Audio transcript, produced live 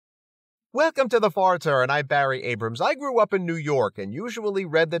Welcome to the Far Turn. I'm Barry Abrams. I grew up in New York and usually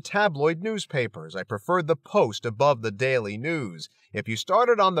read the tabloid newspapers. I preferred the Post above the Daily News. If you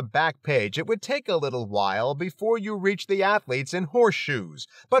started on the back page, it would take a little while before you reached the athletes in horseshoes.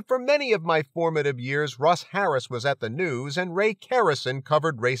 But for many of my formative years, Russ Harris was at the news and Ray Kerrison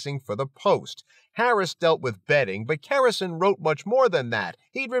covered racing for the Post. Harris dealt with betting, but Kerrison wrote much more than that.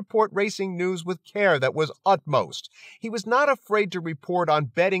 He'd report racing news with care that was utmost. He was not afraid to report on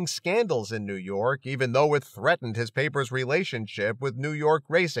betting scandals in New York, even though it threatened his paper's relationship with New York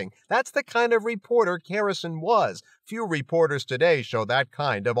racing. That's the kind of reporter Kerrison was. Few reporters today show that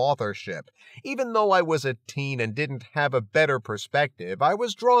kind of authorship. Even though I was a teen and didn't have a better perspective, I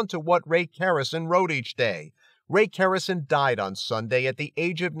was drawn to what Ray Kerrison wrote each day. Ray Kerrison died on Sunday at the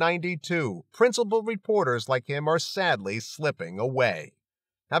age of 92. Principal reporters like him are sadly slipping away.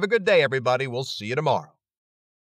 Have a good day, everybody. We'll see you tomorrow.